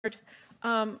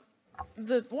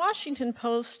The Washington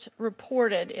Post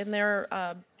reported in their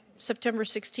September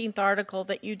 16th article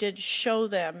that you did show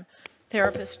them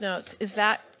therapist notes. Is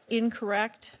that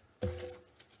incorrect?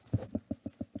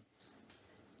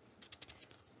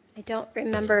 I don't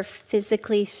remember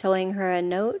physically showing her a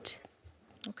note.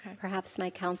 Okay. Perhaps my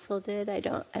counsel did. I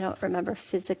don't remember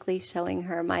physically showing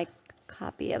her my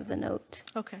copy of the note.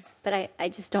 Okay. But I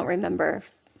just don't remember.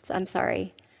 I'm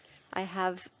sorry. I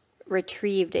have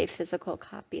retrieved a physical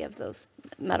copy of those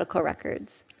medical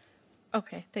records.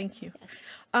 Okay, thank you.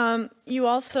 Yes. You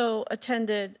also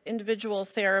attended individual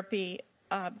therapy.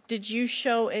 Did you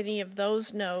show any of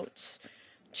those notes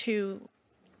to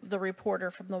the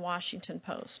reporter from the Washington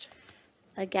Post?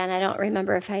 Again, I don't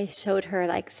remember if I showed her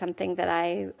like something that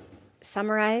I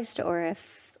summarized or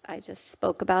if I just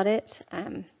spoke about it,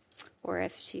 or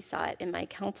if she saw it in my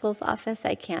counsel's office.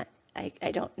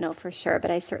 I don't know for sure,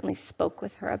 but I certainly spoke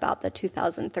with her about the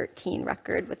 2013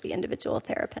 record with the individual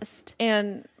therapist.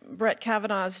 And Brett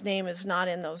Kavanaugh's name is not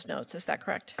in those notes, is that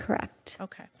correct? Correct.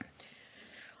 Okay.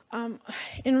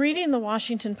 In reading the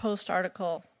Washington Post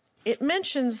article, it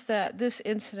mentions that this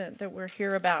incident that we're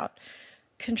here about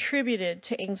contributed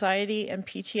to anxiety and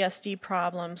PTSD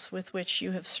problems with which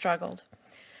you have struggled.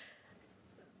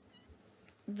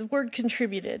 The word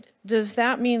contributed, does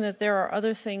that mean that there are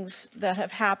other things that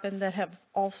have happened that have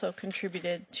also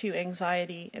contributed to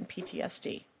anxiety and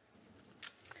PTSD?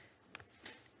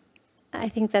 I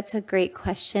think that's a great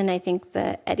question. I think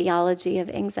the etiology of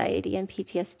anxiety and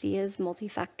PTSD is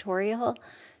multifactorial.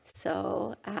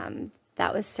 So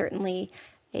that was certainly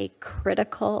a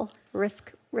critical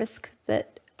risk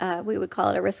that we would call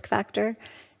it a risk factor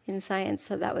in science.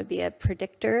 So that would be a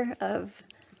predictor of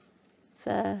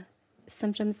the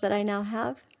symptoms that I now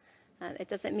have. It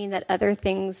doesn't mean that other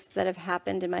things that have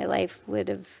happened in my life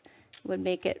would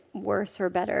make it worse or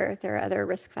better. There are other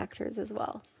risk factors as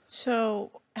well.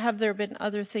 So have there been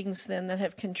other things then that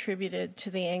have contributed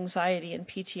to the anxiety and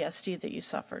PTSD that you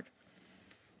suffered?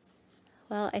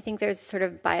 Well, I think there's sort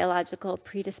of biological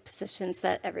predispositions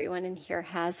that everyone in here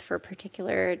has for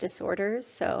particular disorders.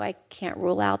 So I can't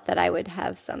rule out that I would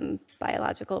have some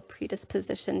biological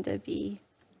predisposition to be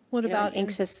What about an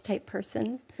anxious type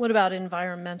person. What about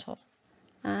environmental?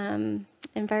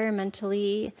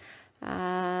 Environmentally,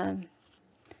 not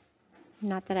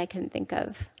that I can think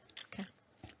of. Okay.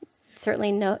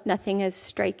 Certainly nothing as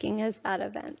striking as that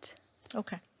event.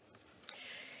 Okay.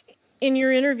 In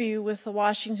your interview with the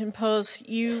Washington Post,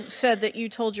 you said that you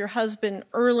told your husband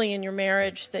early in your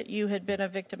marriage that you had been a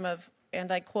victim of,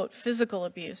 and I quote, physical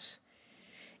abuse.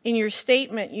 In your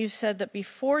statement, you said that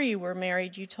before you were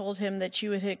married, you told him that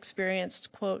you had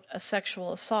experienced, quote, a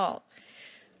sexual assault.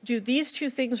 Do these two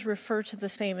things refer to the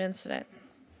same incident?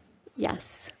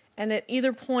 Yes. And at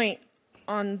either point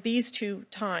on these two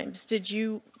times, did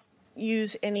you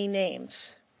use any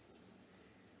names?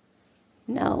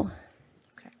 No.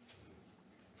 Okay.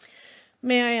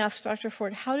 May I ask, Dr.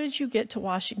 Ford, how did you get to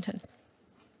Washington?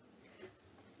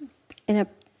 In an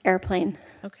airplane.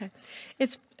 Okay.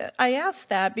 I asked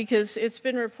that because it's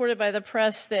been reported by the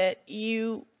press that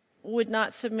you would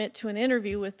not submit to an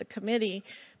interview with the committee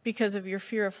because of your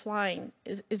fear of flying.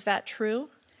 Is that true?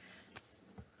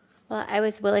 Well, I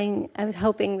was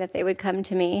hoping that they would come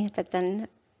to me, but then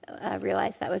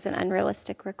realized that was an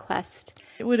unrealistic request.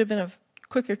 It would have been a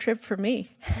quicker trip for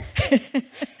me.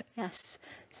 Yes.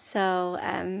 So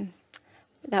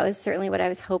that was certainly what I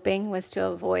was hoping, was to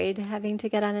avoid having to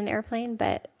get on an airplane,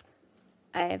 but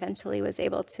I eventually was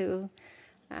able to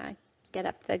get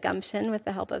up the gumption with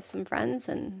the help of some friends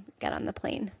and get on the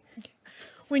plane. Okay.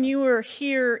 When you were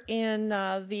here in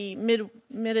the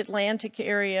mid-Atlantic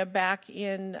area back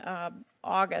in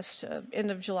August,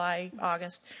 end of July,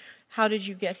 August, how did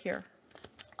you get here?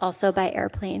 Also by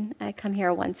airplane. I come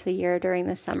here once a year during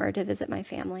the summer to visit my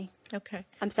family. Okay.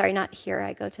 I'm sorry, not here.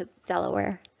 I go to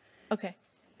Delaware. Okay.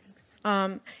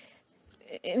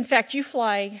 In fact, you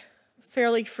fly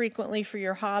fairly frequently for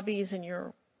your hobbies, and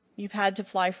you've had to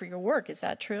fly for your work. Is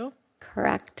that true?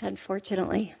 Correct,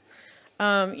 unfortunately.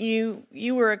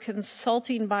 You were a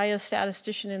consulting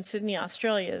biostatistician in Sydney,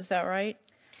 Australia. Is that right?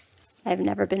 I've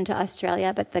never been to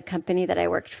Australia, but the company that I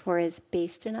worked for is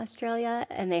based in Australia,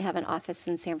 and they have an office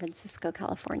in San Francisco,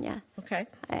 California. Okay.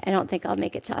 I don't think I'll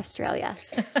make it to Australia.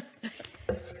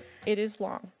 It is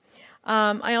long.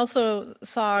 I also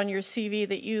saw on your CV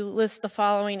that you list the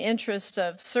following interests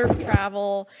of surf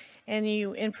travel, and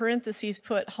you, in parentheses,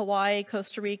 put Hawaii,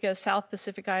 Costa Rica, South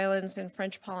Pacific Islands, and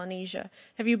French Polynesia.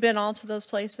 Have you been all to those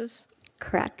places?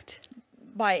 Correct.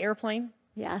 By airplane?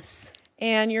 Yes.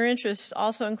 And your interests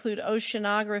also include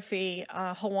oceanography,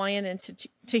 Hawaiian and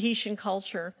Tahitian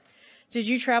culture. Did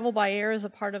you travel by air as a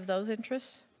part of those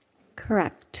interests?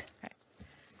 Correct. Okay.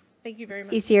 Thank you very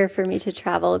much. Easier for me to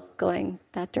travel going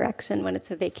that direction when it's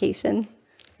a vacation.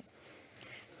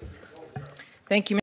 Thank you.